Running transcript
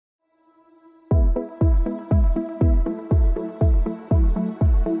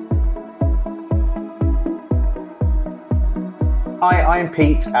Hi, I'm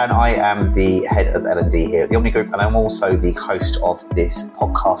Pete and I am the head of L&D here at the Omni Group, and I'm also the host of this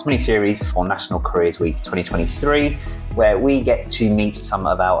podcast mini-series for National Careers Week 2023, where we get to meet some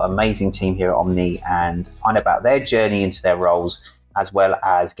of our amazing team here at Omni and find out about their journey into their roles, as well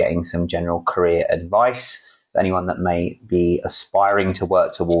as getting some general career advice for anyone that may be aspiring to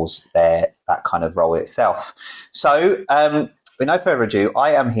work towards that kind of role itself. So, with no further ado,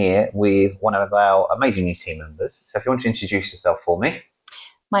 I am here with one of our amazing new team members. So if you want to introduce yourself for me.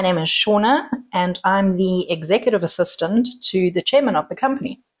 My name is Shona, and I'm the executive assistant to the chairman of the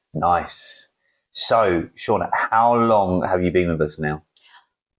company. Nice. So, Shona, how long have you been with us now?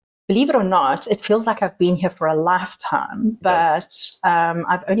 Believe it or not, it feels like I've been here for a lifetime, but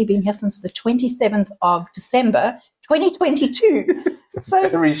I've only been here since the 27th of December, 2022. So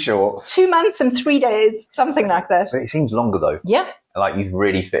very short. 2 months and 3 days, something like that. It seems longer though. Yeah. Like you've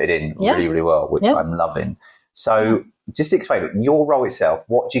really fitted in really, really well, which I'm loving. So just to explain your role itself,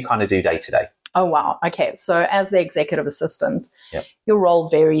 what do you kind of do day to day? Oh, wow. Okay. So as the executive assistant, your role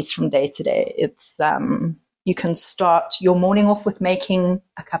varies from day to day. It's you can start your morning off with making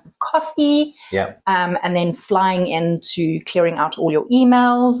a cup of coffee and then flying into clearing out all your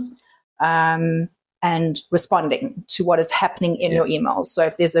emails, and responding to what is happening in your emails. So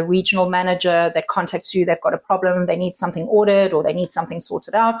if there's a regional manager that contacts you, they've got a problem, they need something ordered or they need something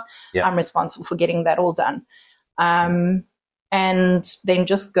sorted out, I'm responsible for getting that all done. And then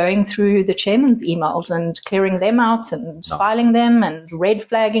just going through the chairman's emails and clearing them out and filing them and red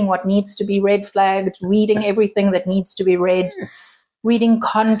flagging what needs to be red flagged, reading everything that needs to be read, reading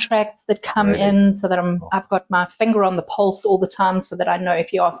contracts that come in so that I've got my finger on the pulse all the time so that I know if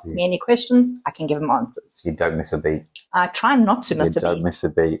he asks me any questions, I can give him answers. You don't miss a beat. I try not to miss a beat. You don't miss a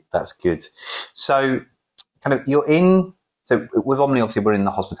beat. That's good. So kind of so with Omni, obviously we're in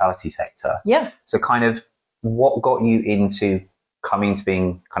the hospitality sector. Yeah. So kind of what got you into coming to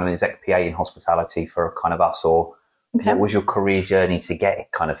being kind of an exec PA in hospitality for kind of us, or what was your career journey to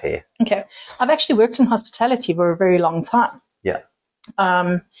get kind of here? Okay. I've actually worked in hospitality for a very long time. Yeah.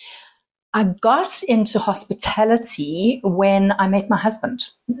 I got into hospitality when I met my husband.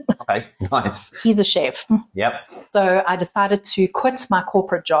 Okay, nice. He's a chef. Yep. So I decided to quit my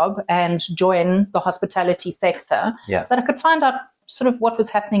corporate job and join the hospitality sector so that I could find out sort of what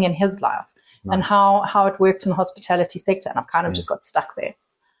was happening in his life and how it worked in the hospitality sector. And I've kind of just got stuck there.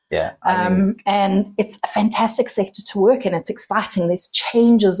 Yeah. And it's a fantastic sector to work in. It's exciting. There's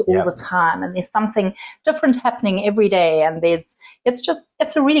changes all the time and there's something different happening every day. And it's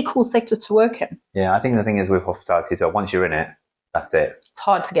a really cool sector to work in. Yeah. I think the thing is with hospitality, so once you're in it, that's it. It's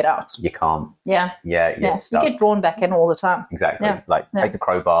hard to get out. You can't. Yeah. Yeah. You get drawn back in all the time. Exactly. Yeah. Take a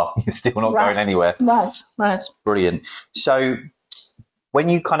crowbar, you're still not going anywhere. Right. Brilliant. So when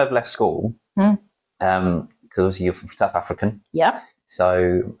you kind of left school, because you're South African. Yeah.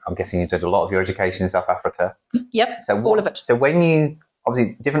 So I'm guessing you did a lot of your education in South Africa. Yep, so all of it. So when you,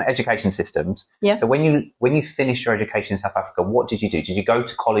 obviously different education systems. Yeah. So when you finished your education in South Africa, what did you do? Did you go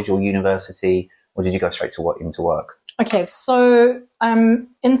to college or university, or did you go straight to into work? Okay, so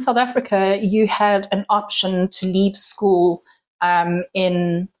in South Africa, you had an option to leave school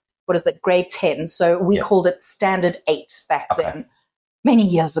in, grade 10. So we called it Standard 8 back then. Many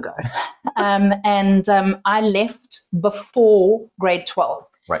years ago. And I left before grade 12.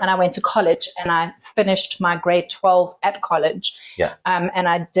 Right. And I went to college and I finished my grade 12 at college. Yeah. And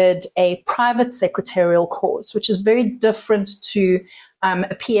I did a private secretarial course, which is very different to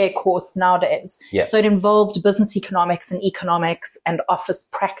a PA course nowadays. Yeah. So it involved business economics and office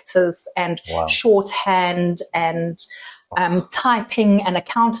practice and shorthand and typing and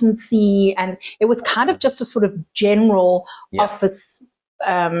accountancy. And it was kind of just a sort of general office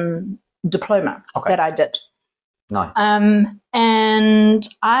diploma that I did. Nice. And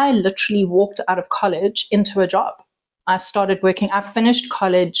I literally walked out of college into a job. I started working. I finished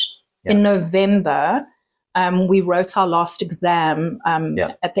college in November. We wrote our last exam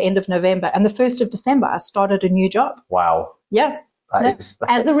at the end of November. And the 1st of December, I started a new job. Wow. Yeah. As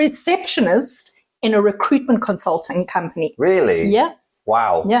a receptionist in a recruitment consulting company. Really? Yeah.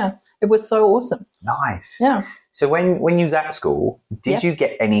 Wow. Yeah. It was so awesome. Nice. Yeah. So when you was at school, did you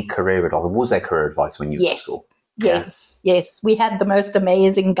get any career advice? Was there career advice when you was at school? Yes. We had the most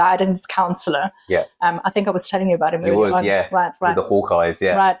amazing guidance counselor. Yeah. I think I was telling you about him. You was, yeah. Right. With the Hawkeyes,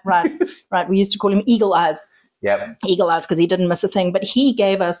 yeah. Right. We used to call him Eagle Eyes. Yep. Eagle Eyes because he didn't miss a thing. But he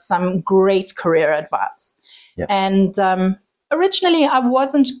gave us some great career advice. Yep. And originally I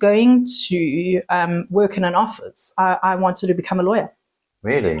wasn't going to work in an office. I wanted to become a lawyer.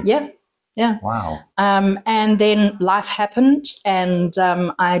 Really? Yeah. Yeah. Wow. And then life happened and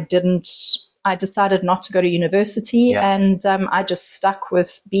I didn't I decided not to go to university, and I just stuck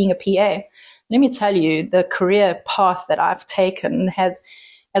with being a PA. Let me tell you, the career path that I've taken has,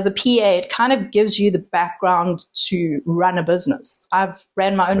 as a PA, it kind of gives you the background to run a business. I've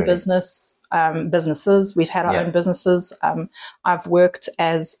ran my own businesses. We've had our own businesses. I've worked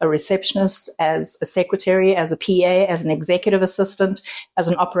as a receptionist, as a secretary, as a PA, as an executive assistant, as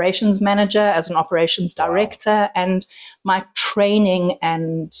an operations manager, as an operations director, and my training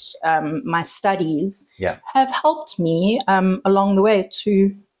and my studies have helped me along the way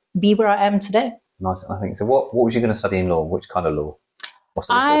to be where I am today. Nice. I think so. What was you going to study in law? Which kind of law?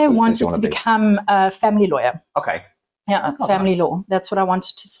 I wanted to become a family lawyer. Okay. Yeah, family law. That's what I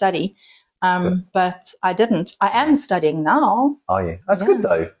wanted to study. But I didn't. I am studying now. Are you? That's good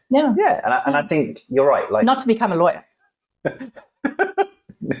though. Yeah. Yeah. And I think you're right. Like, not to become a lawyer.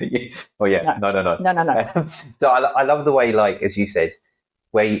 Oh yeah. No. So I love the way, like, as you said,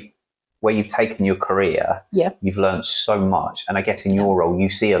 where you've taken your career, you've learned so much. And I guess in your role, you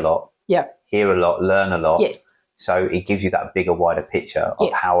see a lot, hear a lot, learn a lot. Yes. So it gives you that bigger, wider picture of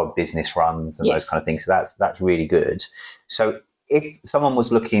how a business runs and those kind of things. So that's really good. So if someone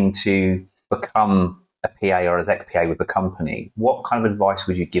was looking to become a PA or a exec PA with a company, what kind of advice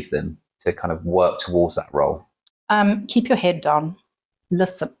would you give them to kind of work towards that role? Keep your head down.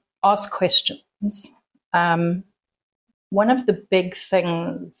 Listen. Ask questions. One of the big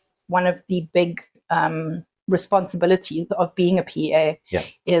things, one of the big responsibilities of being a PA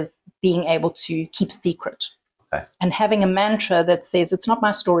is being able to keep secret. Okay. And having a mantra that says, it's not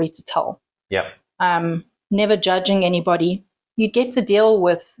my story to tell. Never judging anybody. You get to deal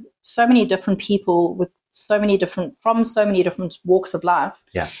with so many different people from so many different walks of life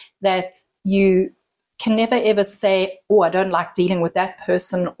that you can never ever say, oh, I don't like dealing with that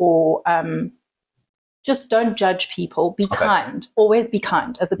person, or just don't judge people. Be kind. Always be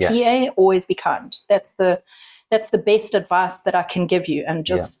kind. As a PA, always be kind. That's the best advice that I can give you, and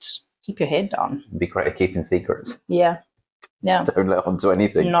just keep your head down. Be great at keeping secrets. Yeah. Don't let on to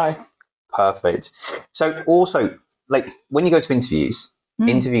anything. No. Perfect. So also, like, when you go to interviews,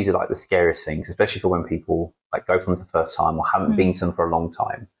 interviews are like the scariest things, especially for when people like go from the first time or haven't been to them for a long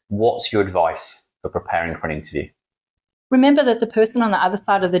time. What's your advice for preparing for an interview? Remember that the person on the other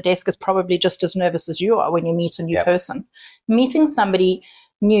side of the desk is probably just as nervous as you are when you meet a new person. Meeting somebody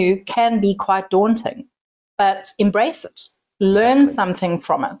new can be quite daunting, but embrace it. Learn something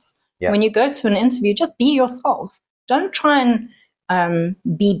from it. When you go to an interview, just be yourself. Don't try and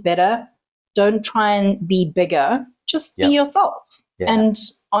be better. Don't try and be bigger. Just be yourself and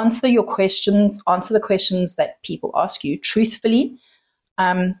answer the questions that people ask you truthfully.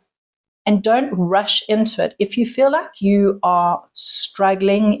 And don't rush into it. If you feel like you are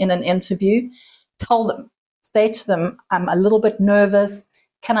struggling in an interview, tell them. Say to them, I'm a little bit nervous.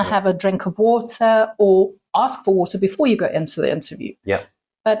 Can I have a drink of water? Or ask for water before you go into the interview.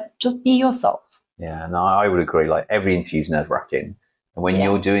 But just be yourself. Yeah, no, I would agree. Like, every interview is nerve-wracking. And when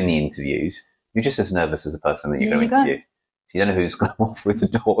you're doing the interviews, you're just as nervous as the person that you're going to interview. So you don't know who's going to walk through the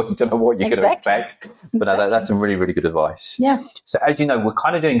door. You don't know what you're going to expect. But that's some really, really good advice. Yeah. So as you know, we're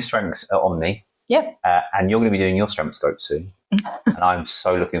kind of doing strengths at Omni. Yeah. And you're going to be doing your strength scope soon. And I'm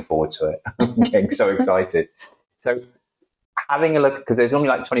so looking forward to it. I'm getting so excited. So having a look, because there's only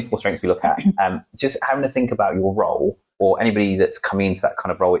like 24 strengths we look at, just having to think about your role, or anybody that's coming into that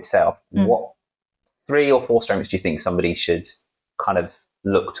kind of role itself, what 3 or 4 strengths do you think somebody should kind of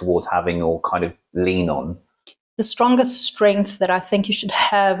look towards having or kind of lean on? The strongest strength that I think you should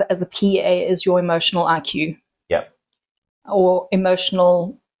have as a PA is your emotional IQ. Yeah. Or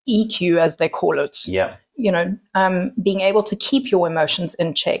emotional EQ, as they call it. Yeah. You know, being able to keep your emotions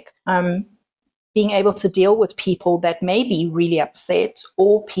in check. Being able to deal with people that may be really upset,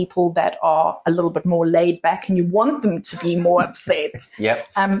 or people that are a little bit more laid back and you want them to be more upset.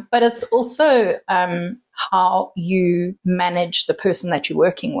 But it's also how you manage the person that you're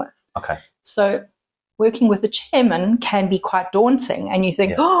working with. Okay. So working with the chairman can be quite daunting, and you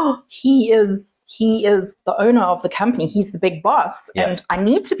think, oh, he is the owner of the company. He's the big boss, and I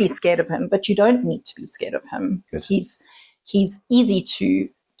need to be scared of him. But you don't need to be scared of him. Good. He's easy to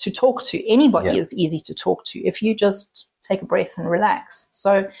talk to. Anybody is easy to talk to if you just take a breath and relax.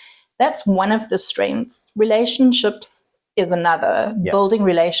 So that's one of the strengths. Relationships is another. Building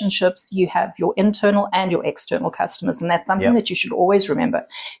relationships, you have your internal and your external customers, and that's something that you should always remember.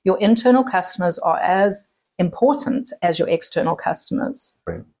 Your internal customers are as important as your external customers.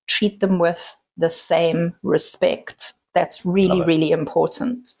 Right. Treat them with the same respect. That's really, really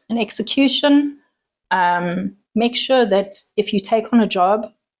important. In execution, make sure that if you take on a job,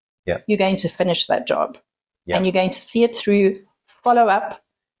 you're going to finish that job, and you're going to see it through, follow up,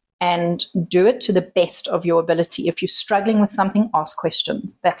 and do it to the best of your ability. If you're struggling with something, ask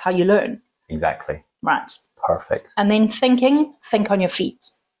questions. That's how you learn. Exactly. Right. Perfect. And then think on your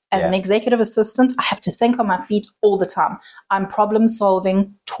feet. As an executive assistant, I have to think on my feet all the time. I'm problem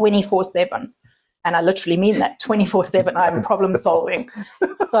solving 24/7. And I literally mean that 24/7, I'm problem solving.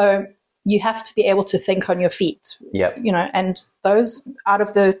 So you have to be able to think on your feet. Yep. And those, out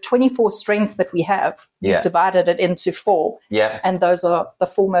of the 24 strengths that we have, we've divided it into 4. Yeah. And those are the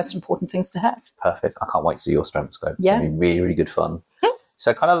 4 most important things to have. Perfect. I can't wait to see your strength scope. It's going to be really, really good fun.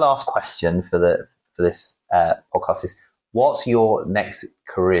 So kind of last question for this podcast is, what's your next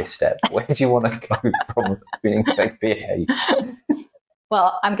career step? Where do you want to go from being exec BA?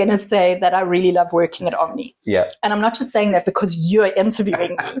 Well, I'm going to say that I really love working at Omni. Yeah. And I'm not just saying that because you're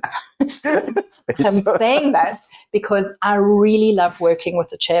interviewing me. I'm saying that because I really love working with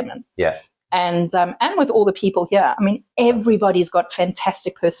the chairman. Yeah. And with all the people here. I mean, everybody's got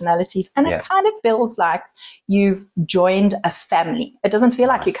fantastic personalities. And it kind of feels like you've joined a family. It doesn't feel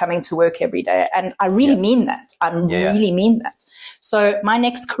like you're coming to work every day. And I really mean that. I really mean that. So my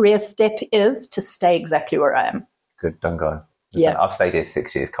next career step is to stay exactly where I am. Good. Don't go. Listen, I've stayed here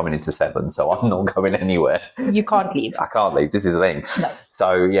 6 years, coming into 7, so I'm not going anywhere. You can't leave. I can't leave. This is the thing. No.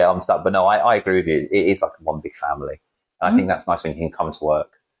 So, I'm stuck. But no, I agree with you. It is like one big family. And I think that's nice when you can come to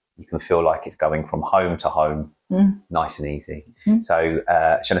work. You can feel like it's going from home to home, nice and easy. So,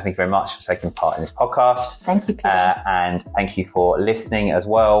 Shona, thank you very much for taking part in this podcast. Thank you, Peter. And thank you for listening as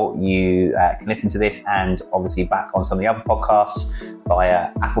well. You can listen to this and obviously back on some of the other podcasts via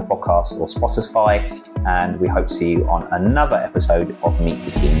Apple Podcasts or Spotify. And we hope to see you on another episode of Meet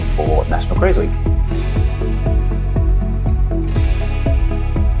the Team for National Careers Week.